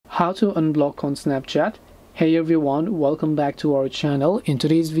how to unblock on Snapchat. Hey everyone, welcome back to our channel. In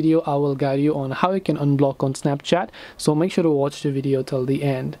today's video I will guide you on how you can unblock on Snapchat, so make sure to watch the video till the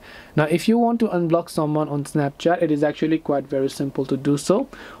end. Now if you want to unblock someone on Snapchat, it is actually quite very simple to do so.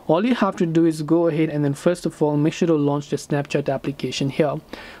 All you have to do is go ahead and then first of all make sure to launch the Snapchat application here.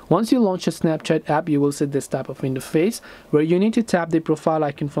 Once you launch the Snapchat app, you will see this type of interface where you need to tap the profile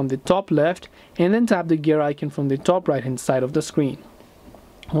icon from the top left and then tap the gear icon from the top right hand side of the screen.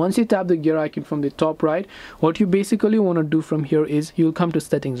 Once you tap the gear icon from the top right, what you basically want to do from here is you'll come to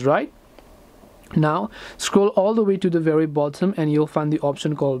settings, right? Now scroll all the way to the very bottom and you'll find the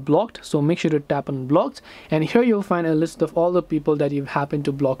option called blocked, so make sure to tap on blocked, and here you'll find a list of all the people that you've happened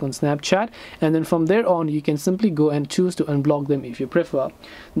to block on Snapchat, and then from there on you can simply go and choose to unblock them if you prefer.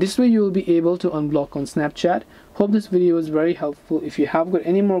 This way you will be able to unblock on Snapchat. Hope this video was very helpful. If you have got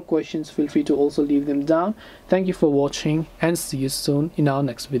any more questions, feel free to also leave them down. Thank you for watching and see you soon in our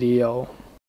next video.